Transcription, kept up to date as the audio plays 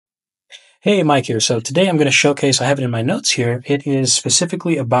Hey, Mike here. So today I'm going to showcase, I have it in my notes here. It is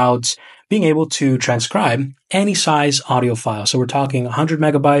specifically about being able to transcribe any size audio file. So we're talking 100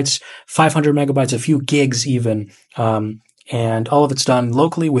 megabytes, 500 megabytes, a few gigs even. And all of it's done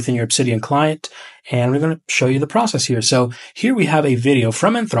locally within your Obsidian client. And we're going to show you the process here. So here we have a video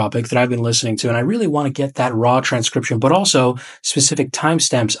from Anthropic that I've been listening to, and I really want to get that raw transcription, but also specific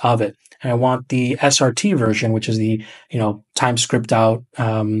timestamps of it. And I want the SRT version, which is the, time script out,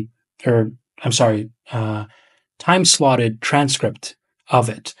 time slotted transcript of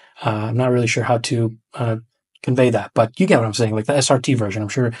it. I'm not really sure how to convey that, but you get what I'm saying, like the SRT version. I'm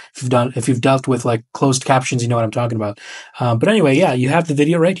sure if you've dealt with like closed captions, you know what I'm talking about. But anyway, yeah, you have the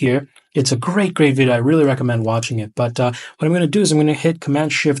video right here. It's a great video. I really recommend watching it. But what I'm going to do is I'm going to hit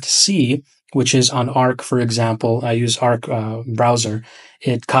Command-Shift-C, which is on Arc, for example. I use Arc browser.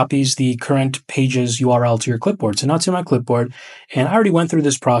 It copies the current page's URL to your clipboard. So now it's in my clipboard. And I already went through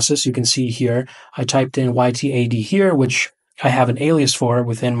this process. You can see here, I typed in YTAD here, which I have an alias for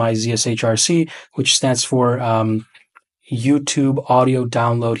within my ZSHRC, which stands for YouTube audio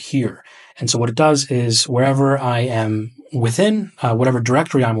download here. And so what it does is wherever I am within, whatever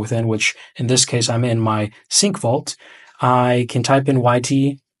directory I'm within, which in this case I'm in my sync vault, I can type in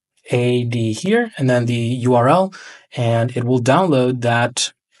YTAD here and then the URL, and it will download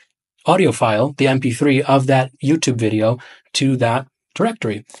that audio file, the MP3 of that YouTube video, to that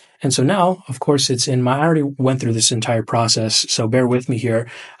directory. And so now, of course, it's in I already went through this entire process, so bear with me here.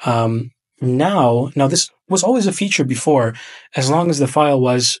 Now this was always a feature before, as long as the file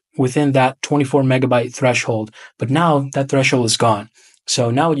was within that 24 megabyte threshold. But now that threshold is gone. So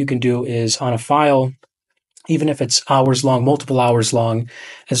now what you can do is on a file, even if it's hours long, multiple hours long,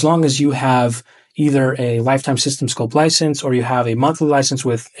 as long as you have either a lifetime SystemSculpt license or you have a monthly license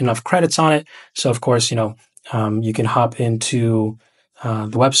with enough credits on it. So of course, you can hop into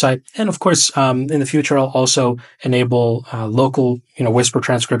the website. And of course, in the future, I'll also enable local, whisper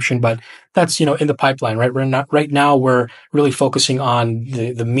transcription, but that's, in the pipeline, right? Right now, we're really focusing on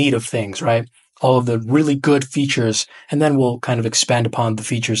the meat of things, right? All of the really good features, and then we'll kind of expand upon the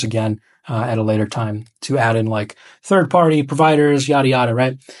features again at a later time to add in like third-party providers, yada, yada,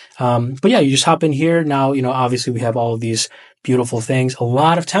 right? But yeah, you just hop in here. Now, obviously we have all of these beautiful things. A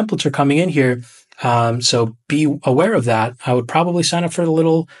lot of templates are coming in here. So be aware of that. I would probably sign up for the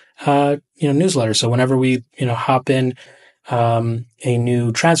little, newsletter. So whenever we, hop in, a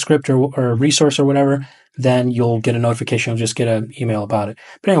new transcript or resource or whatever, then you'll get a notification. You'll just get an email about it.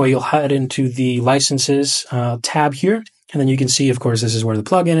 But anyway, you'll head into the licenses, tab here. And then you can see, of course, this is where the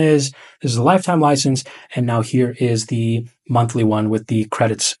plugin is. This is the lifetime license. And now here is the monthly one with the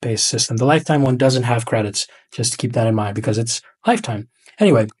credits-based system. The lifetime one doesn't have credits, just to keep that in mind because it's lifetime.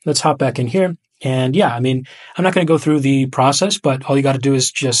 Anyway, let's hop back in here. And yeah, I'm not going to go through the process, but all you got to do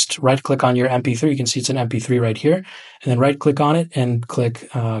is just right-click on your MP3. You can see it's an MP3 right here. And then right-click on it and click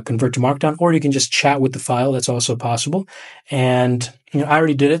Convert to Markdown. Or you can just chat with the file. That's also possible. And I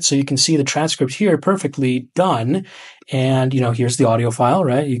already did it, so you can see the transcript here perfectly done. And, here's the audio file,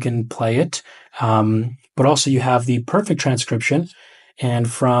 right? You can play it. But also you have the perfect transcription.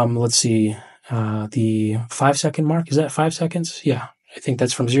 And from, let's see, the 5-second mark, is that 5 seconds? Yeah. I think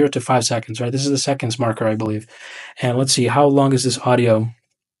that's from 0 to 5 seconds, right? This is the seconds marker, I believe. And let's see, how long is this audio?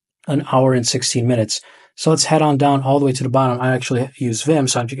 An hour and 16 minutes. So let's head on down all the way to the bottom. I actually use Vim,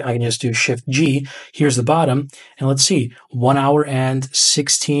 so I can just do Shift-G. Here's the bottom. And let's see, 1 hour and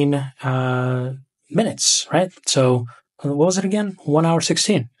 16 minutes, right? So what was it again? 1 hour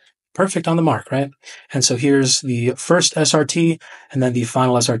 16. Perfect on the mark, right? And so here's the first SRT, and then the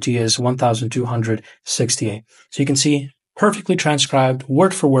final SRT is 1,268. So you can see perfectly transcribed,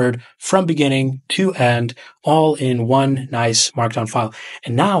 word for word, from beginning to end, all in one nice markdown file.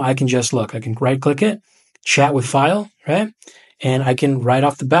 And now I can just look. I can right-click it, chat with file, right? And I can right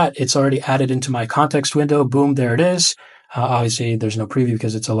off the bat, it's already added into my context window. Boom, there it is. Obviously, there's no preview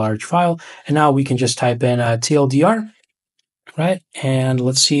because it's a large file. And now we can just type in TLDR, right? And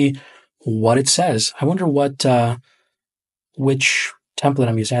let's see what it says. I wonder which template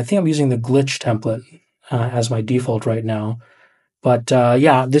I'm using. I think I'm using the glitch template as my default right now. But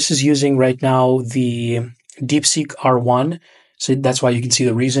yeah, this is using right now the DeepSeek R1. So that's why you can see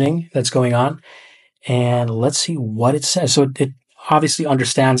the reasoning that's going on. And let's see what it says. So it obviously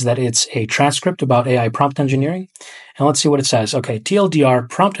understands that it's a transcript about AI prompt engineering. And let's see what it says. Okay, TLDR,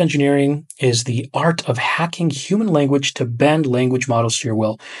 prompt engineering is the art of hacking human language to bend language models to your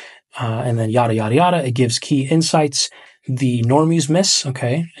will. And then yada, yada, yada. It gives key insights. The normies miss.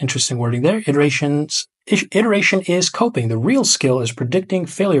 Okay, interesting wording there. Iteration is coping. The real skill is predicting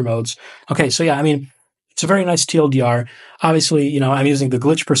failure modes. Okay, so yeah, it's a very nice TLDR. Obviously, you know, I'm using the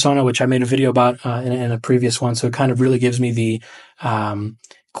glitch persona, which I made a video about in a previous one. So it kind of really gives me the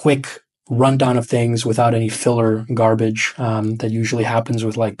quick rundown of things without any filler garbage that usually happens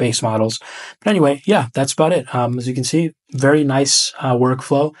with like base models. But anyway, yeah, that's about it. As you can see, very nice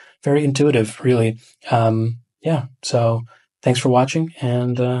workflow, very intuitive, really. Yeah, so thanks for watching,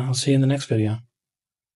 and I'll see you in the next video.